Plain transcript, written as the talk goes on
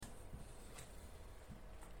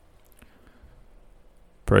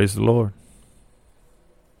Praise the Lord.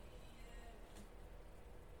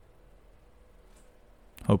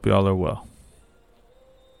 Hope y'all are well.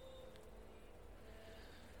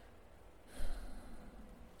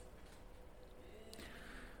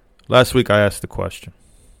 Last week I asked the question,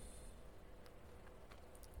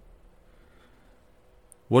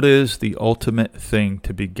 what is the ultimate thing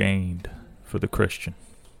to be gained for the Christian?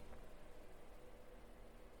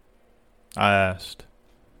 I asked,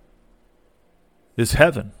 is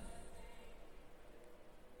heaven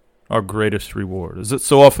our greatest reward? Is it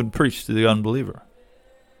so often preached to the unbeliever?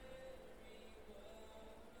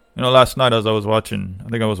 You know, last night as I was watching, I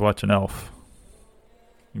think I was watching Elf.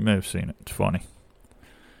 You may have seen it. It's funny.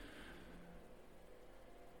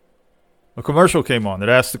 A commercial came on that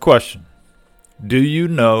asked the question, do you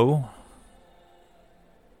know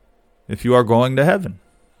if you are going to heaven?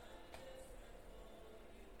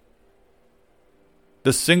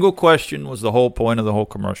 The single question was the whole point of the whole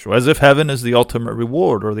commercial, as if heaven is the ultimate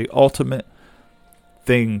reward or the ultimate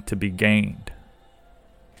thing to be gained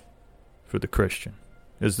for the Christian.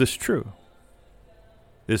 Is this true?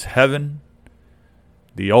 Is heaven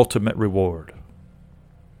the ultimate reward?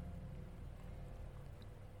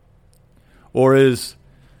 Or is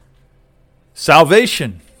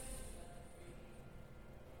salvation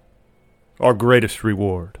our greatest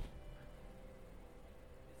reward?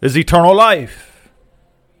 Is eternal life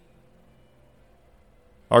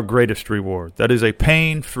our greatest reward? That is a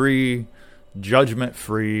pain-free,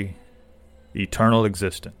 judgment-free, eternal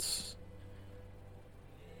existence.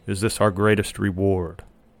 Is this our greatest reward?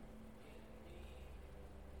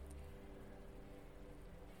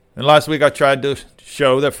 And last week I tried to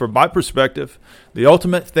show that from my perspective, the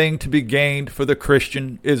ultimate thing to be gained for the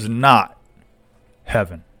Christian is not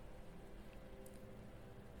heaven.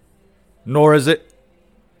 Nor is it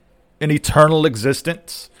an eternal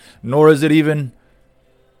existence, nor is it even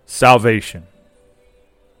salvation.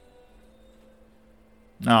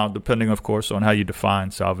 Now, depending, of course, on how you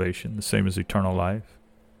define salvation, the same as eternal life.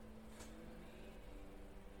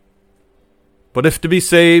 But if to be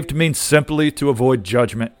saved means simply to avoid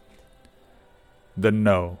judgment, then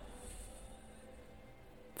no.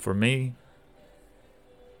 For me,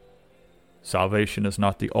 salvation is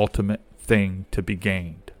not the ultimate thing to be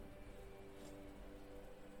gained.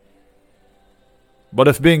 But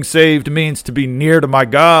if being saved means to be near to my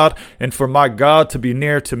God, and for my God to be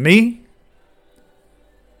near to me,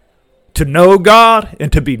 to know God and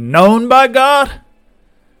to be known by God,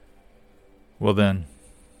 well then,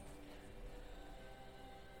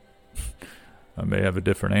 I may have a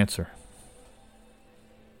different answer.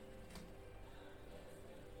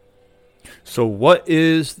 So what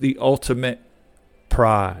is the ultimate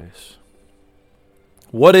prize?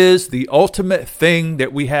 What is the ultimate thing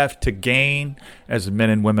that we have to gain as men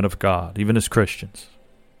and women of God, even as Christians?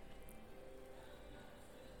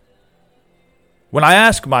 When I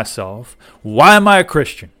ask myself, why am I a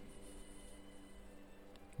Christian?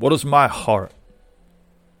 What is my heart?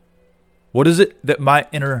 What is it that my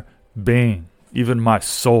inner being, even my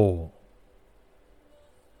soul,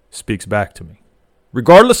 speaks back to me?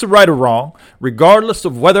 Regardless of right or wrong, regardless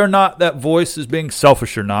of whether or not that voice is being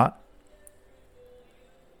selfish or not,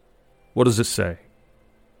 what does it say?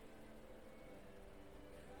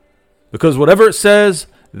 Because whatever it says,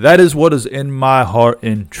 that is what is in my heart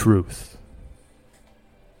in truth.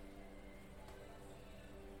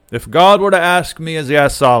 If God were to ask me as he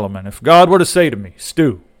asked Solomon, if God were to say to me,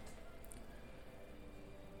 Stu,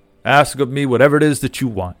 ask of me whatever it is that you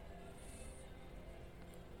want,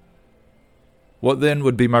 what then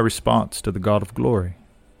would be my response to the God of glory?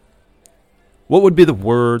 What would be the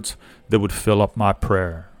words that would fill up my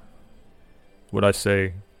prayer? Would I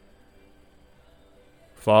say,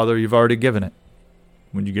 Father, you've already given it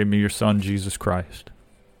when you gave me your Son, Jesus Christ?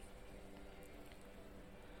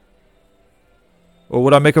 Or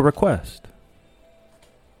would I make a request?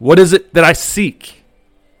 What is it that I seek?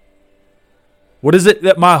 What is it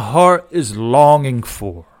that my heart is longing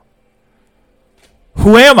for?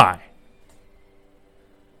 Who am I?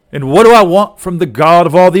 And what do I want from the God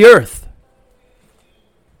of all the earth?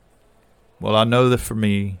 Well, I know that for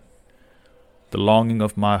me, the longing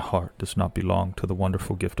of my heart does not belong to the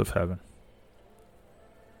wonderful gift of heaven.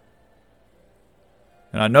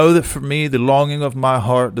 And I know that for me, the longing of my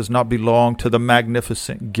heart does not belong to the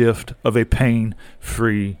magnificent gift of a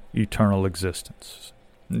pain-free eternal existence.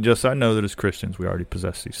 And just I know that as Christians, we already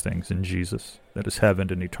possess these things in Jesus, that is heaven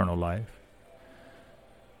and eternal life.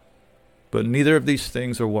 But neither of these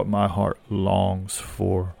things are what my heart longs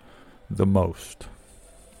for the most.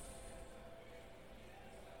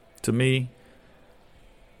 To me,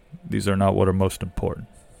 these are not what are most important.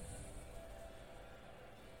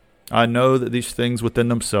 I know that these things within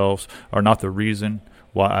themselves are not the reason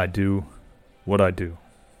why I do what I do.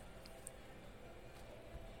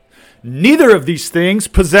 Neither of these things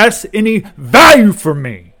possess any value for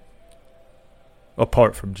me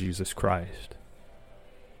apart from Jesus Christ.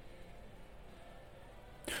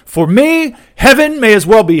 For me, heaven may as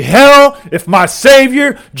well be hell if my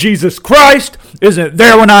Savior, Jesus Christ, isn't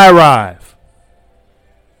there when I arrive.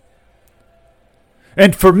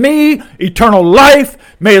 And for me, eternal life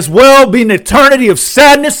may as well be an eternity of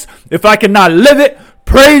sadness if I cannot live it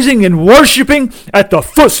praising and worshiping at the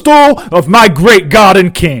footstool of my great God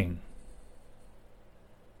and King.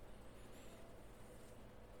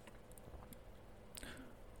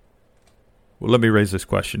 Well, let me raise this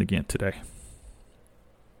question again today.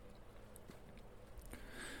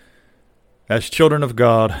 As children of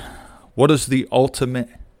God, what is the ultimate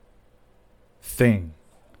thing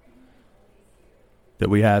that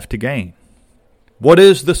we have to gain? What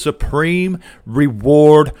is the supreme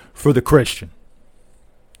reward for the Christian?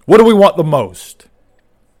 What do we want the most?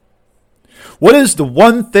 What is the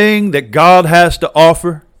one thing that God has to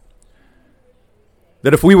offer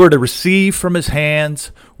that if we were to receive from his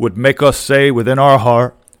hands would make us say within our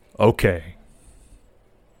heart, okay,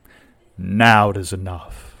 now it is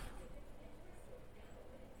enough?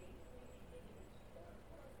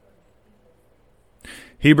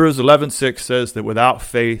 Hebrews 11:6 says that without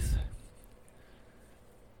faith,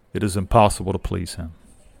 it is impossible to please him.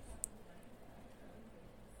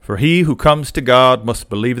 For he who comes to God must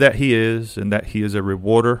believe that he is, and that he is a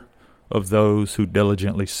rewarder of those who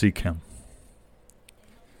diligently seek him.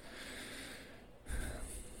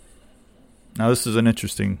 Now, this is an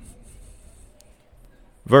interesting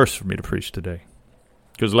verse for me to preach today.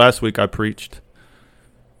 Because last week I preached,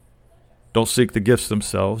 don't seek the gifts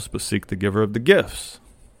themselves, but seek the giver of the gifts.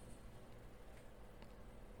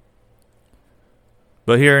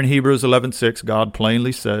 But here in Hebrews 11:6, God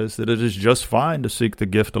plainly says that it is just fine to seek the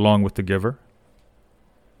gift along with the giver.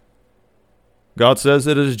 God says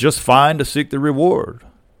that it is just fine to seek the reward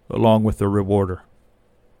along with the rewarder.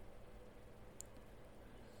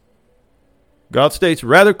 God states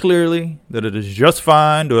rather clearly that it is just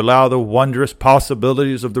fine to allow the wondrous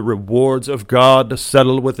possibilities of the rewards of God to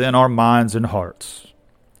settle within our minds and hearts.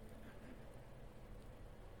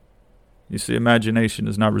 You see, imagination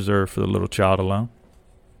is not reserved for the little child alone.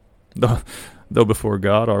 Though before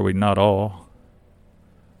God are we not all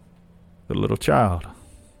the little child.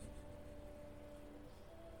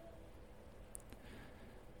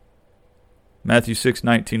 Matthew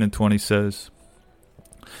 6:19 and 20 says,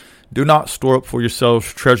 do not store up for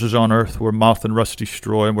yourselves treasures on earth where moth and rust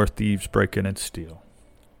destroy and where thieves break in and steal.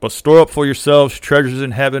 But store up for yourselves treasures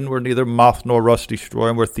in heaven where neither moth nor rust destroy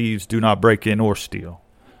and where thieves do not break in or steal.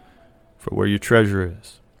 For where your treasure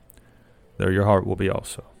is, there your heart will be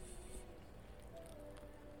also.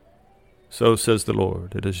 So says the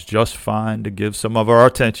Lord, it is just fine to give some of our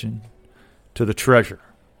attention to the treasure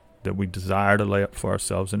that we desire to lay up for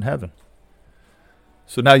ourselves in heaven.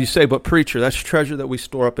 So now you say, but preacher, that's treasure that we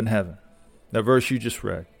store up in heaven. That verse you just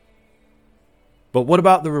read. But what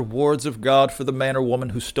about the rewards of God for the man or woman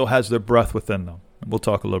who still has their breath within them? And we'll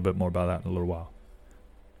talk a little bit more about that in a little while.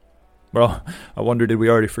 Well, I wonder, did we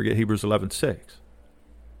already forget Hebrews 11:6?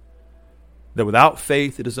 That without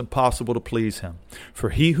faith it is impossible to please him. For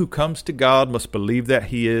he who comes to God must believe that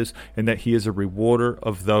he is, and that he is a rewarder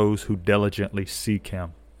of those who diligently seek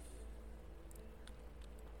him.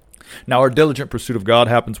 Now, our diligent pursuit of God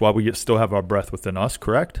happens while we still have our breath within us,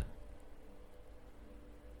 correct?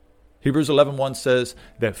 Hebrews 11:1 says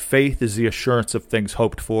that faith is the assurance of things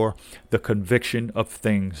hoped for, the conviction of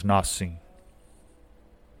things not seen.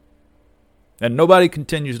 And nobody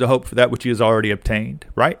continues to hope for that which he has already obtained,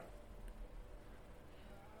 right?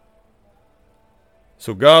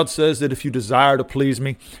 So God says that if you desire to please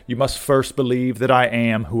me, you must first believe that I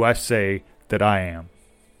am who I say that I am.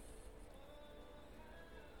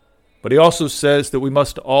 But he also says that we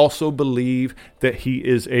must also believe that he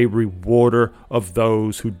is a rewarder of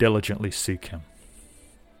those who diligently seek him.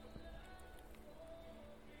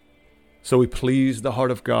 So we please the heart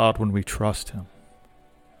of God when we trust him.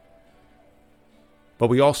 But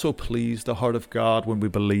we also please the heart of God when we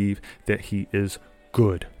believe that he is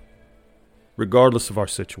good, regardless of our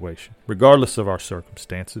situation, regardless of our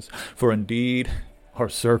circumstances. For indeed, our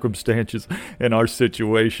circumstances and our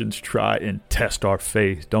situations try and test our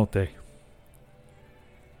faith, don't they?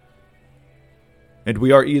 And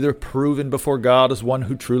we are either proven before God as one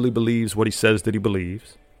who truly believes what he says that he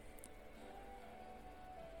believes,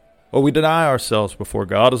 or we deny ourselves before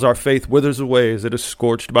God as our faith withers away as it is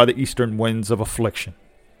scorched by the eastern winds of affliction,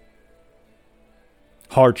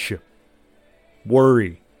 hardship,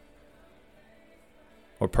 worry,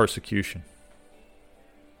 or persecution.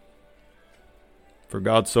 For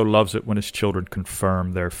God so loves it when his children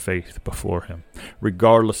confirm their faith before him,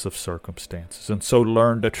 regardless of circumstances, and so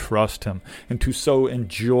learn to trust him and to so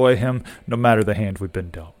enjoy him no matter the hand we've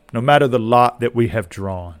been dealt, no matter the lot that we have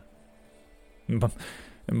drawn.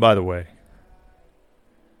 And by the way,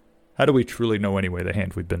 how do we truly know anyway the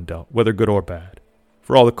hand we've been dealt, whether good or bad?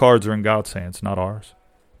 For all the cards are in God's hands, not ours.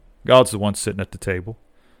 God's the one sitting at the table.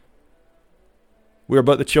 We are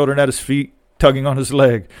but the children at his feet, tugging on his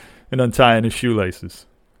leg and untying his shoelaces.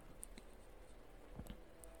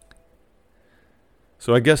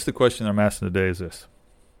 So I guess the question I'm asking today is this.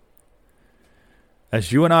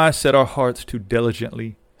 As you and I set our hearts to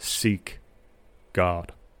diligently seek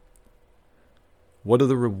God, what are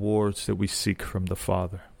the rewards that we seek from the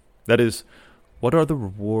Father? That is, what are the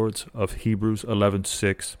rewards of Hebrews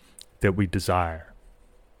 11:6 that we desire?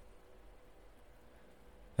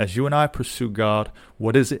 As you and I pursue God,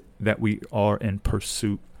 what is it that we are in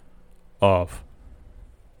pursuit of?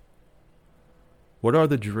 What are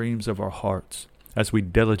the dreams of our hearts as we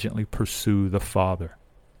diligently pursue the Father?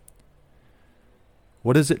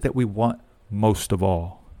 What is it that we want most of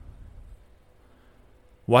all?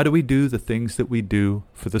 Why do we do the things that we do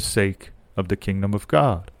for the sake of the kingdom of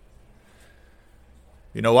God?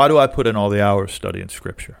 Why do I put in all the hours studying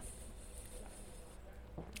Scripture?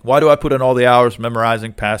 Why do I put in all the hours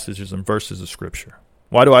memorizing passages and verses of Scripture?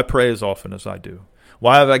 Why do I pray as often as I do?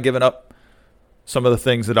 Why have I given up some of the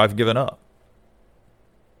things that I've given up?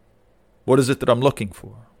 What is it that I'm looking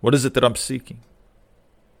for? What is it that I'm seeking?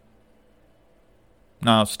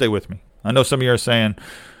 Now, stay with me. I know some of you are saying,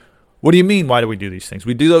 what do you mean, why do we do these things?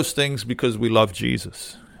 We do those things because we love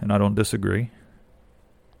Jesus, and I don't disagree.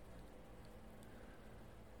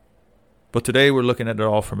 But today we're looking at it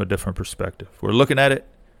all from a different perspective. We're looking at it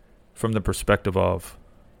from the perspective of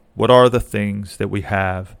what are the things that we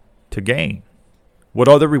have to gain? What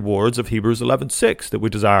are the rewards of Hebrews 11:6 that we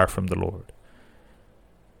desire from the Lord?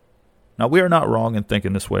 Now, we are not wrong in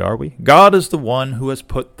thinking this way, are we? God is the one who has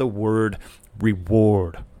put the word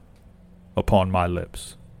reward upon my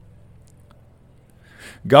lips.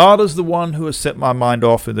 God is the one who has set my mind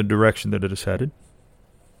off in the direction that it is headed.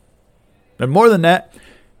 And more than that,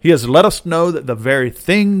 he has let us know that the very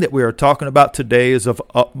thing that we are talking about today is of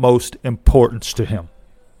utmost importance to him.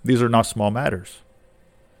 These are not small matters.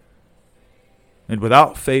 And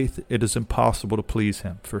without faith, it is impossible to please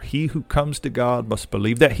him. For he who comes to God must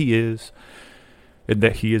believe that he is, and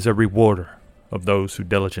that he is a rewarder of those who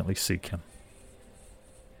diligently seek him.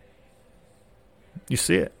 You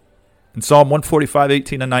see it. In Psalm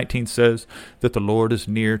 145:18-19 says that the Lord is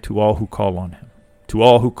near to all who call on him, to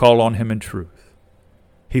all who call on him in truth.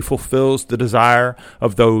 He fulfills the desire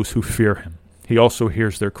of those who fear him. He also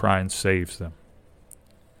hears their cry and saves them.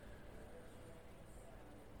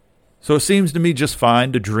 So it seems to me just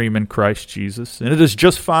fine to dream in Christ Jesus, and it is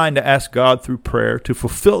just fine to ask God through prayer to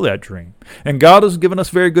fulfill that dream. And God has given us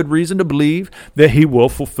very good reason to believe that he will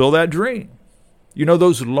fulfill that dream.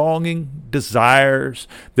 Those longing desires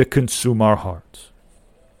that consume our hearts.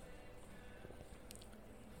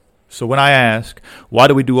 So when I ask, why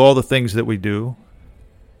do we do all the things that we do?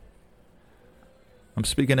 I'm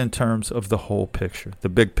speaking in terms of the whole picture, the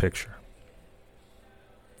big picture,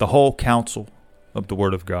 the whole counsel of the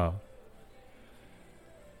Word of God.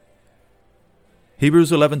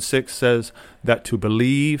 Hebrews 11:6 says that to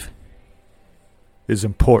believe is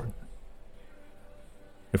important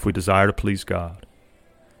if we desire to please God.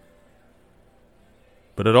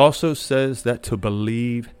 But it also says that to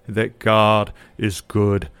believe that God is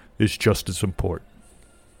good is just as important.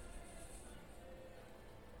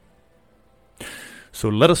 So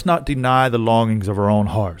let us not deny the longings of our own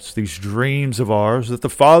hearts, these dreams of ours that the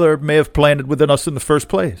Father may have planted within us in the first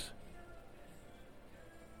place.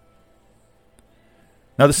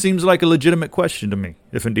 Now, this seems like a legitimate question to me,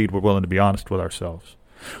 if indeed we're willing to be honest with ourselves.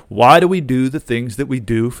 Why do we do the things that we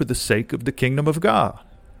do for the sake of the kingdom of God?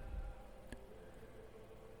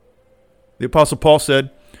 The Apostle Paul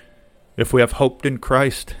said, if we have hoped in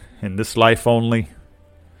Christ in this life only,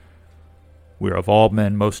 we are of all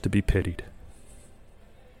men most to be pitied.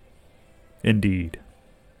 Indeed.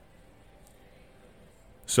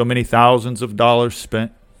 So many thousands of dollars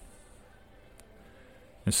spent,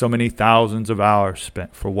 and so many thousands of hours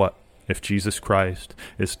spent for what if Jesus Christ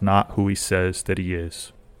is not who he says that he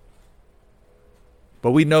is?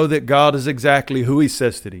 But we know that God is exactly who he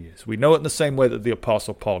says that he is. We know it in the same way that the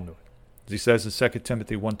Apostle Paul knew it. As he says in 2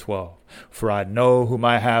 Timothy 1:12, for I know whom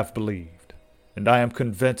I have believed, and I am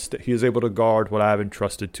convinced that he is able to guard what I have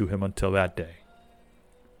entrusted to him until that day.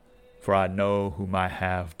 For I know whom I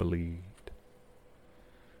have believed.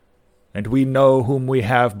 And we know whom we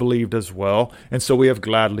have believed as well, and so we have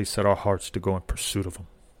gladly set our hearts to go in pursuit of him.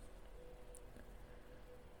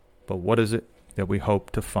 But what is it that we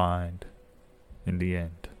hope to find in the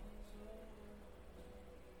end?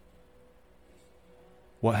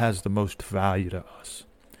 What has the most value to us?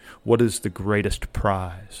 What is the greatest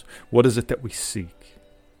prize? What is it that we seek?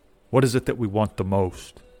 What is it that we want the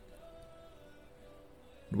most?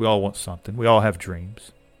 We all want something. We all have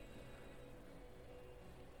dreams.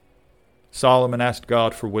 Solomon asked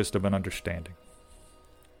God for wisdom and understanding.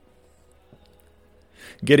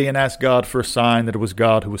 Gideon asked God for a sign that it was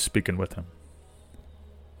God who was speaking with him.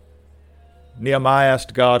 Nehemiah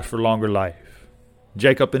asked God for longer life.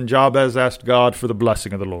 Jacob and Jabez asked God for the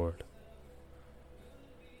blessing of the Lord.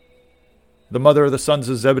 The mother of the sons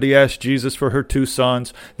of Zebedee asked Jesus for her 2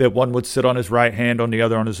 sons, that one would sit on his right hand, on the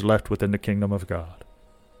other on his left within the kingdom of God.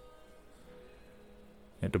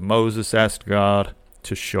 And Moses asked God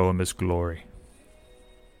to show him his glory.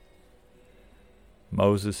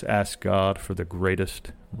 Moses asked God for the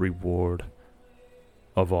greatest reward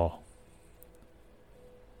of all.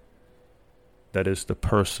 That is the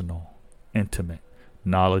personal, intimate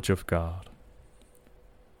knowledge of God.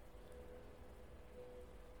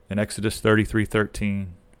 In Exodus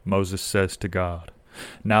 33:13, Moses says to God,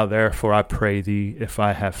 "Now therefore I pray thee, if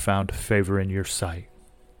I have found favor in your sight,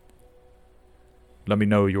 let me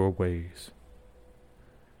know your ways,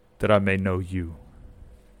 that I may know you,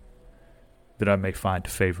 that I may find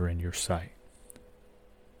favor in your sight."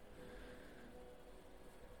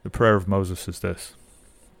 The prayer of Moses is this.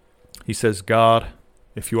 He says, "God,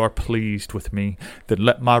 if you are pleased with me, then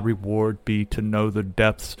let my reward be to know the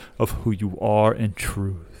depths of who you are in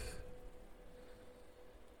truth.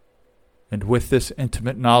 And with this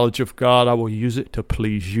intimate knowledge of God, I will use it to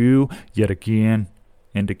please you yet again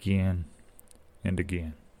and again and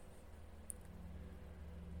again."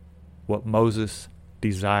 What Moses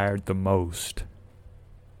desired the most,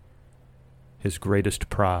 his greatest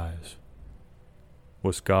prize,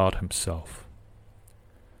 was God himself.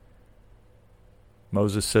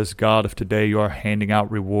 Moses says, "God, if today you are handing out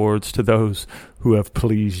rewards to those who have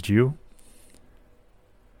pleased you,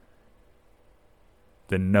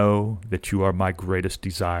 then know that you are my greatest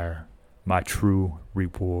desire, my true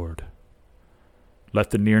reward.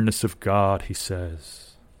 Let the nearness of God," he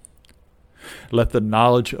says, "let the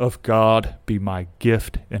knowledge of God be my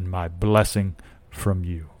gift and my blessing from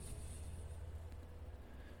you."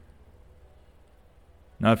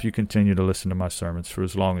 Now, if you continue to listen to my sermons for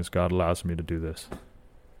as long as God allows me to do this,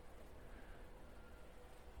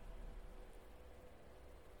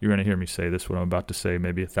 you're going to hear me say this, what I'm about to say,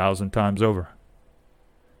 maybe 1,000 times over.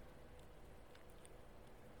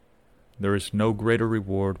 There is no greater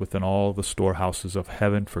reward within all the storehouses of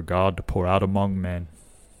heaven for God to pour out among men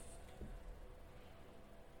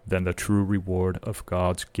than the true reward of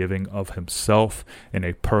God's giving of himself in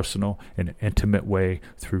a personal and intimate way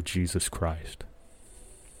through Jesus Christ.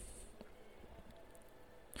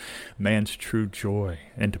 Man's true joy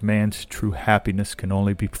and man's true happiness can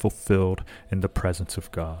only be fulfilled in the presence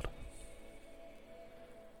of God.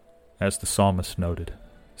 As the psalmist noted,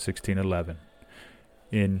 16:11,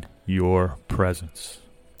 in your presence.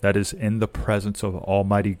 That is, in the presence of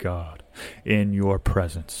Almighty God. In your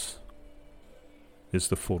presence is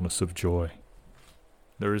the fullness of joy.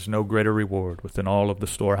 There is no greater reward within all of the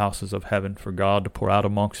storehouses of heaven for God to pour out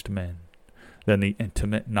amongst men than the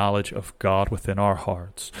intimate knowledge of God within our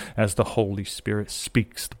hearts, as the Holy Spirit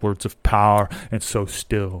speaks the words of power and so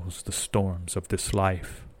stills the storms of this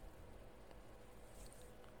life.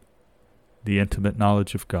 The intimate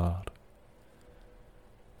knowledge of God.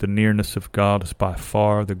 The nearness of God is by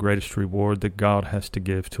far the greatest reward that God has to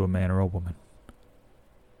give to a man or a woman.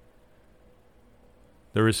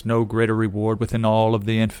 There is no greater reward within all of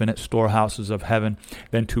the infinite storehouses of heaven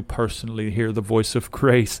than to personally hear the voice of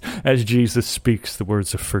grace as Jesus speaks the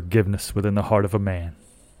words of forgiveness within the heart of a man.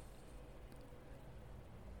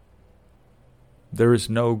 There is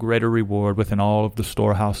no greater reward within all of the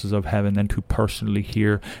storehouses of heaven than to personally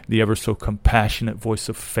hear the ever so compassionate voice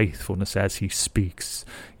of faithfulness as he speaks,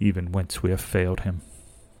 even whence we have failed him.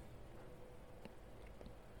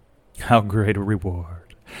 How great a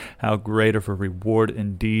reward! How great of a reward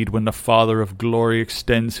indeed when the Father of glory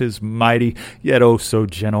extends his mighty, yet oh so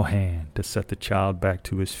gentle hand to set the child back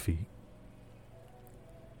to his feet.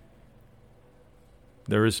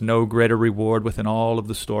 There is no greater reward within all of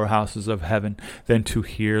the storehouses of heaven than to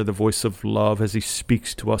hear the voice of love as he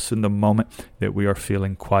speaks to us in the moment that we are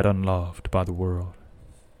feeling quite unloved by the world.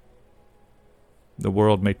 The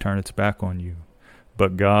world may turn its back on you,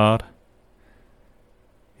 but God,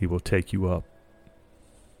 he will take you up.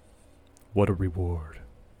 What a reward.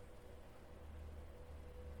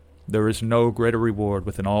 There is no greater reward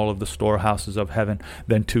within all of the storehouses of heaven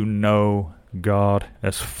than to know God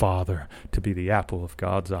as Father, to be the apple of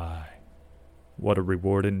God's eye. What a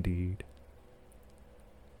reward indeed.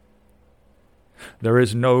 There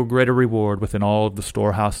is no greater reward within all of the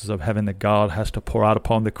storehouses of heaven that God has to pour out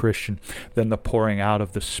upon the Christian than the pouring out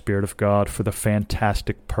of the Spirit of God for the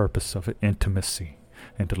fantastic purpose of intimacy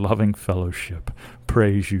and loving fellowship.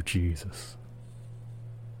 Praise you, Jesus.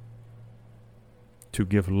 To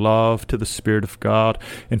give love to the Spirit of God,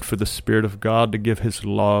 and for the Spirit of God to give his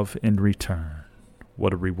love in return.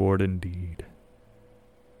 What a reward indeed.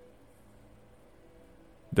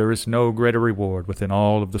 There is no greater reward within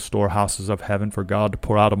all of the storehouses of heaven for God to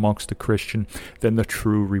pour out amongst the Christian than the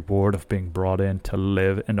true reward of being brought in to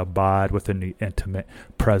live and abide within the intimate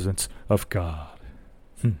presence of God.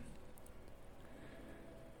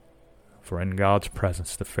 For in God's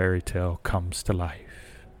presence the fairy tale comes to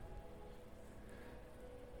life.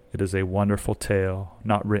 It is a wonderful tale,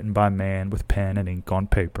 not written by man with pen and ink on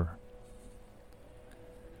paper,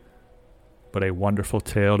 but a wonderful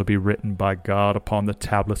tale to be written by God upon the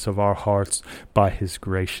tablets of our hearts by his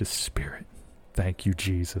gracious Spirit. Thank you,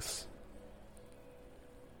 Jesus.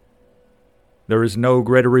 There is no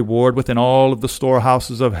greater reward within all of the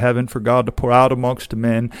storehouses of heaven for God to pour out amongst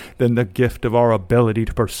men than the gift of our ability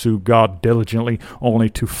to pursue God diligently, only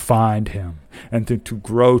to find him, and to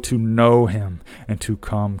grow to know him, and to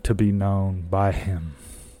come to be known by him.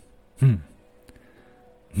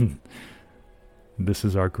 This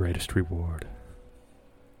is our greatest reward.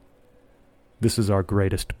 This is our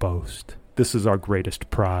greatest boast. This is our greatest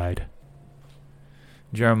pride.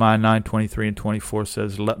 Jeremiah 9:23 and 24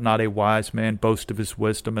 says, "Let not a wise man boast of his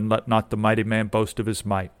wisdom, and let not the mighty man boast of his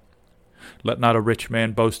might. Let not a rich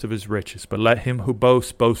man boast of his riches, but let him who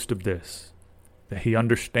boasts boast of this, that he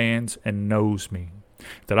understands and knows me,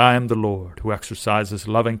 that I am the Lord, who exercises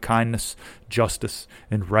loving kindness, justice,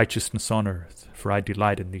 and righteousness on earth. For I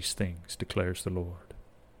delight in these things, declares the Lord."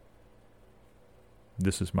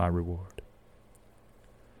 This is my reward.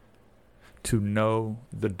 To know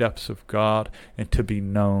the depths of God and to be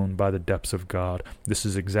known by the depths of God. This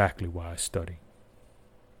is exactly why I study,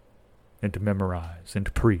 and to memorize, and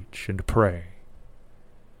to preach, and to pray.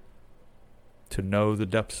 To know the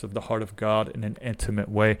depths of the heart of God in an intimate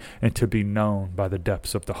way, and to be known by the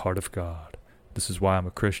depths of the heart of God. This is why I'm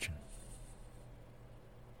a Christian.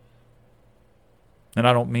 And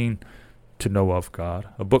I don't mean to know of God.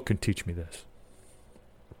 A book can teach me this.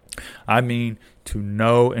 I mean to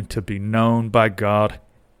know and to be known by God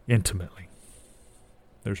intimately.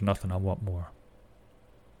 There's nothing I want more.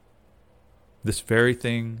 This very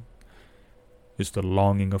thing is the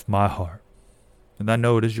longing of my heart, and I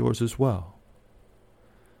know it is yours as well.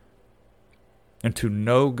 And to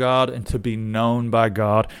know God and to be known by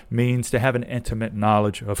God means to have an intimate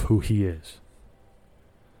knowledge of who he is.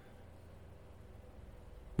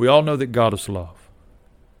 We all know that God is love.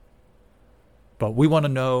 But we want to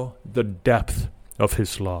know the depth of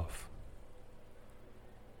his love.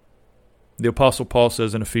 The Apostle Paul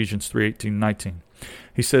says in Ephesians 3:18-19,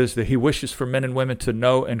 he says that he wishes for men and women to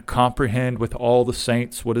know and comprehend with all the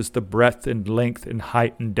saints what is the breadth and length and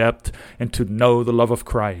height and depth, and to know the love of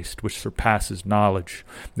Christ, which surpasses knowledge,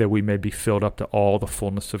 that we may be filled up to all the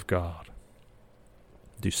fullness of God.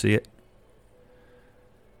 Do you see it?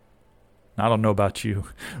 I don't know about you,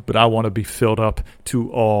 but I want to be filled up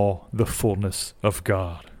to all the fullness of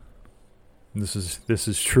God. This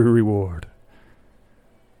is true reward.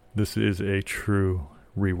 This is a true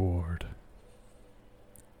reward.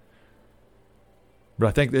 But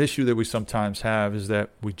I think the issue that we sometimes have is that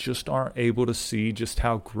we just aren't able to see just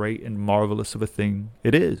how great and marvelous of a thing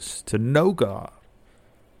it is to know God.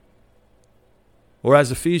 Or as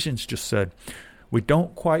Ephesians just said, we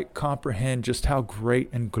don't quite comprehend just how great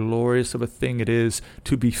and glorious of a thing it is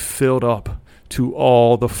to be filled up to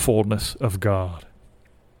all the fullness of God.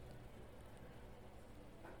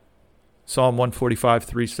 Psalm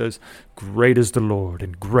 145:3 says, "Great is the Lord,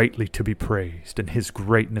 and greatly to be praised, and his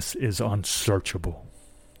greatness is unsearchable."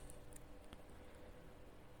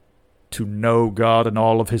 To know God in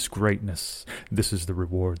all of his greatness, this is the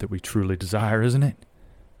reward that we truly desire, isn't it?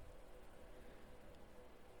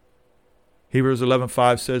 Hebrews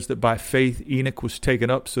 11:5 says that by faith Enoch was taken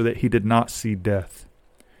up so that he did not see death.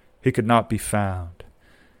 He could not be found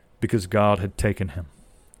because God had taken him.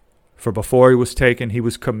 For before he was taken, he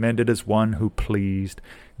was commended as one who pleased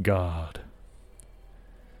God.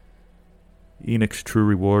 Enoch's true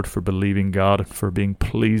reward for believing God and for being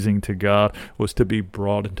pleasing to God was to be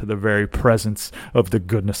brought into the very presence of the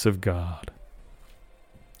goodness of God.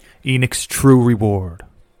 Enoch's true reward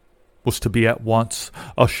was to be at once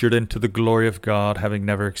ushered into the glory of God, having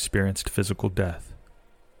never experienced physical death.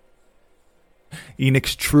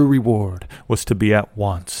 Enoch's true reward was to be at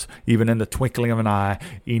once, even in the twinkling of an eye,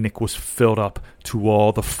 Enoch was filled up to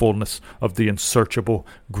all the fullness of the unsearchable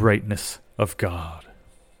greatness of God.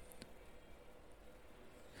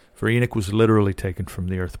 For Enoch was literally taken from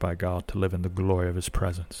the earth by God to live in the glory of his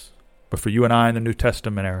presence. But for you and I in the New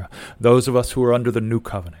Testament era, those of us who are under the new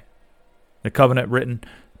covenant, the covenant written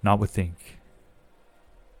not with ink,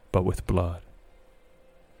 but with blood,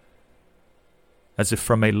 as if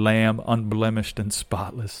from a lamb unblemished and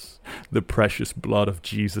spotless, the precious blood of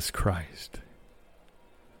Jesus Christ.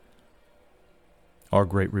 Our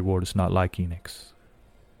great reward is not like Enoch's,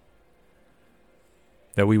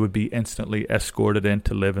 that we would be instantly escorted in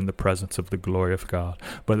to live in the presence of the glory of God,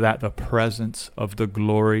 but that the presence of the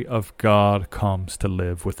glory of God comes to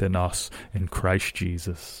live within us in Christ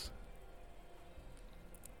Jesus.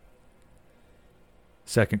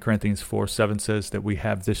 2 Corinthians 4:7 says that we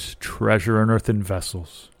have this treasure in earthen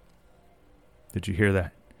vessels. Did you hear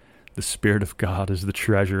that? The Spirit of God is the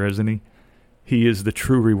treasure, isn't He? He is the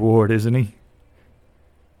true reward, isn't He?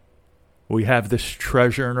 We have this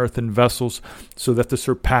treasure in earthen vessels so that the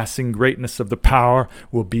surpassing greatness of the power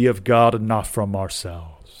will be of God and not from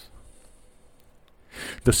ourselves.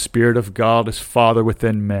 The Spirit of God is Father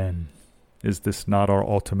within men. Is this not our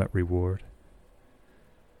ultimate reward?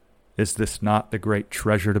 Is this not the great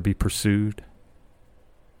treasure to be pursued?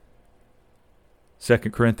 2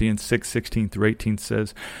 Corinthians 6:16 through 18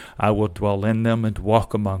 says, I will dwell in them and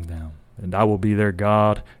walk among them, and I will be their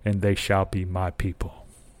God, and they shall be my people.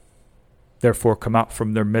 Therefore come out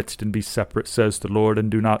from their midst and be separate, says the Lord, and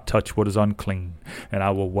do not touch what is unclean, and I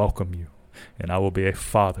will welcome you, and I will be a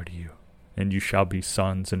father to you, and you shall be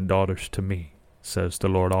sons and daughters to me, says the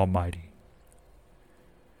Lord Almighty.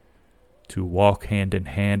 To walk hand in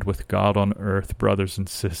hand with God on earth, brothers and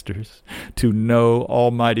sisters, to know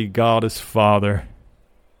Almighty God as Father,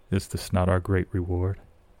 is this not our great reward?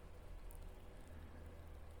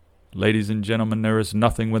 Ladies and gentlemen, there is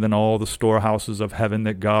nothing within all the storehouses of heaven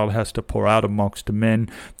that God has to pour out amongst men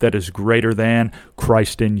that is greater than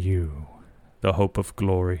Christ in you, the hope of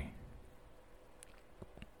glory.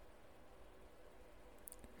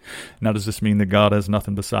 Now, does this mean that God has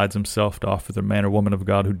nothing besides Himself to offer the man or woman of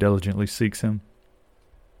God who diligently seeks Him?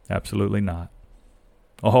 Absolutely not.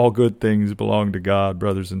 All good things belong to God,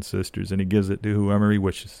 brothers and sisters, and He gives it to whoever He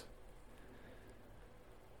wishes.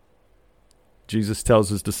 Jesus tells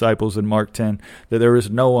His disciples in Mark 10 that there is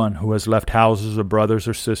no one who has left houses or brothers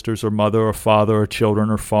or sisters or mother or father or children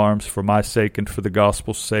or farms for my sake and for the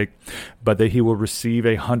gospel's sake, but that he will receive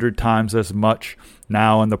 100 times as much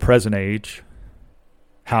now in the present age,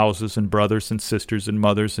 houses and brothers and sisters and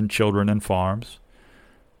mothers and children and farms,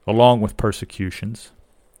 along with persecutions,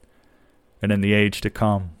 and in the age to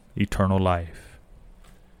come, eternal life.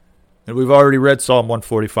 And we've already read Psalm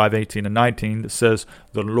 145:18 and 19 that says,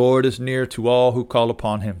 the Lord is near to all who call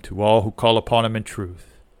upon Him, to all who call upon Him in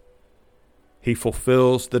truth. He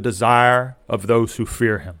fulfills the desire of those who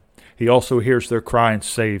fear Him. He also hears their cry and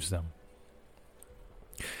saves them.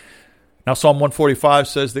 Now, Psalm 145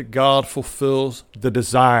 says that God fulfills the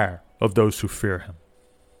desire of those who fear Him,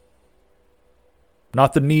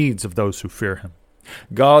 not the needs of those who fear Him.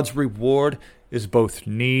 God's reward is both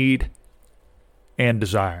need and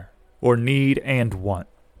desire, or need and want.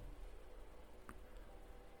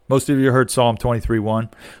 Most of you heard Psalm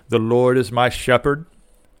 23:1. The Lord is my shepherd,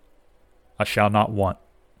 I shall not want.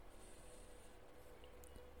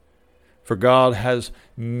 For God has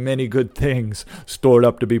many good things stored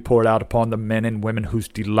up to be poured out upon the men and women whose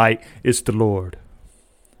delight is the Lord.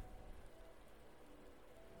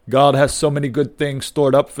 God has so many good things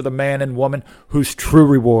stored up for the man and woman whose true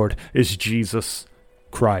reward is Jesus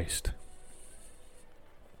Christ.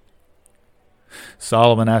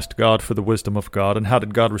 Solomon asked God for the wisdom of God, and how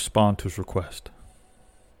did God respond to his request?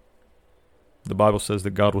 The Bible says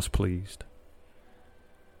that God was pleased.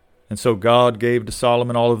 And so God gave to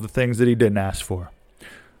Solomon all of the things that he didn't ask for.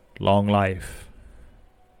 Long life,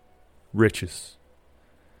 riches,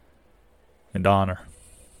 and honor.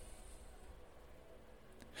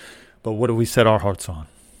 But what do we set our hearts on?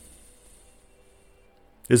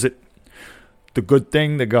 Is it the good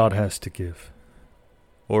thing that God has to give?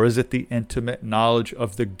 Or is it the intimate knowledge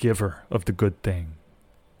of the giver of the good thing,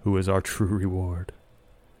 who is our true reward?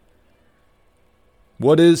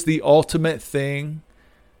 What is the ultimate thing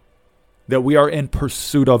that we are in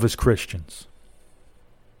pursuit of as Christians?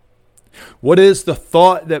 What is the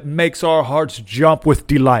thought that makes our hearts jump with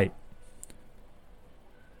delight?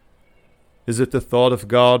 Is it the thought of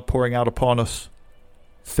God pouring out upon us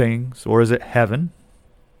things, or is it heaven?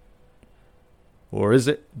 Or is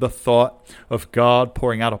it the thought of God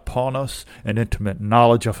pouring out upon us an intimate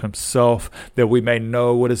knowledge of himself, that we may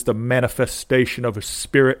know what is the manifestation of his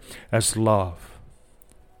Spirit as love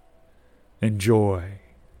and joy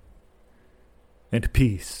and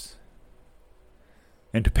peace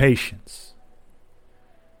and patience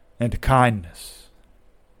and kindness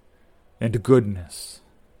and goodness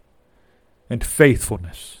and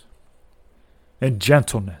faithfulness and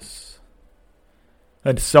gentleness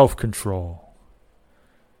and self-control,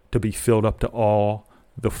 to be filled up to all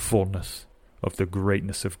the fullness of the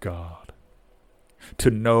greatness of God,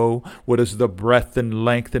 to know what is the breadth and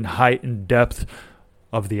length and height and depth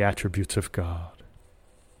of the attributes of God.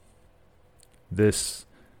 This,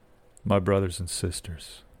 my brothers and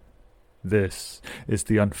sisters, this is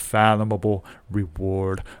the unfathomable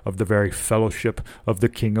reward of the very fellowship of the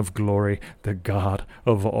King of glory, the God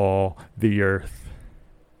of all the earth.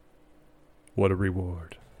 What a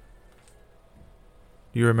reward.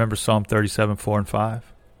 Do you remember Psalm 37, 4 and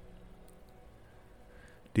 5?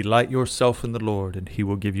 Delight yourself in the Lord, and he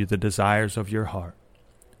will give you the desires of your heart.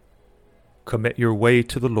 Commit your way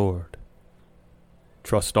to the Lord.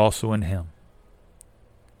 Trust also in him,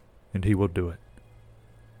 and he will do it.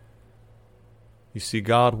 You see,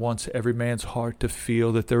 God wants every man's heart to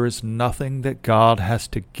feel that there is nothing that God has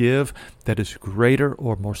to give that is greater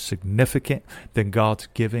or more significant than God's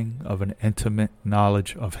giving of an intimate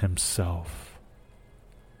knowledge of himself.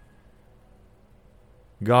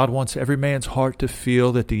 God wants every man's heart to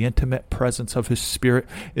feel that the intimate presence of his Spirit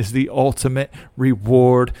is the ultimate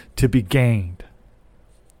reward to be gained.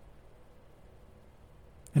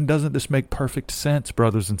 And doesn't this make perfect sense,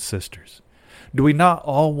 brothers and sisters? Do we not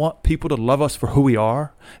all want people to love us for who we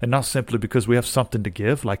are, and not simply because we have something to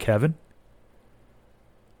give, like heaven?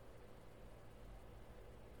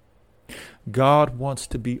 God wants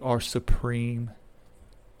to be our supreme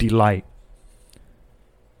delight,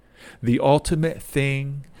 the ultimate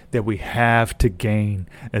thing that we have to gain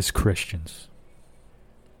as Christians,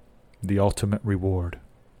 the ultimate reward.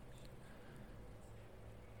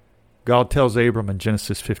 God tells Abram in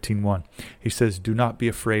Genesis 15:1, he says, "Do not be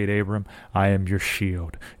afraid, Abram, I am your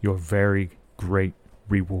shield, your very great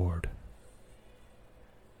reward."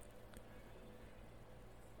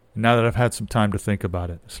 Now that I've had some time to think about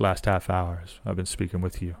it, this last half hour I've been speaking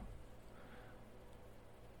with you,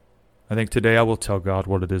 I think today I will tell God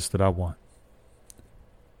what it is that I want.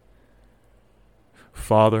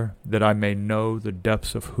 Father, that I may know the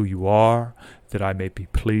depths of who you are, that I may be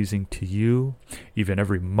pleasing to you, even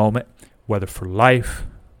every moment, whether for life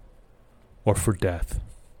or for death.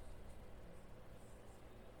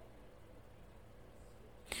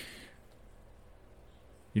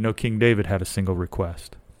 You know, King David had a single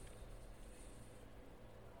request.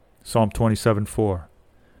 Psalm 27:4.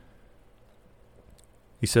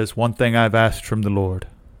 He says, "One thing I've asked from the Lord,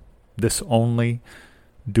 this only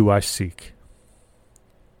do I seek,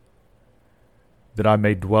 that I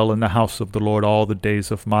may dwell in the house of the Lord all the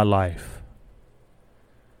days of my life,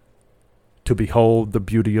 to behold the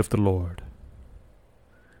beauty of the Lord,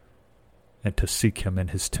 and to seek him in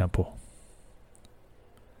his temple."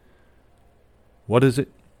 What is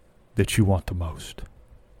it that you want the most?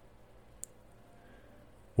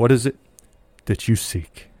 What is it that you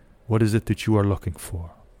seek? What is it that you are looking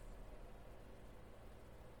for?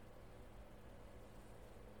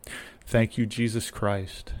 Thank you, Jesus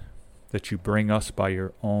Christ, that you bring us by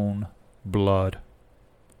your own blood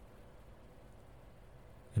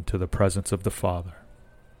into the presence of the Father,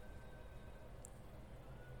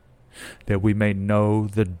 that we may know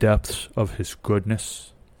the depths of his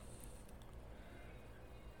goodness,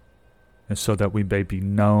 and so that we may be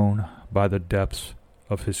known by the depths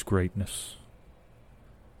of his greatness.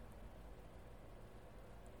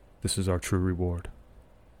 This is our true reward.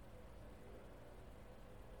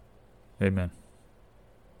 Amen.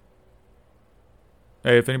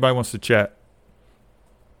 Hey, if anybody wants to chat,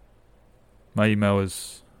 my email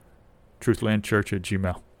is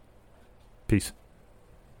truthlandchurch@gmail.com. Peace.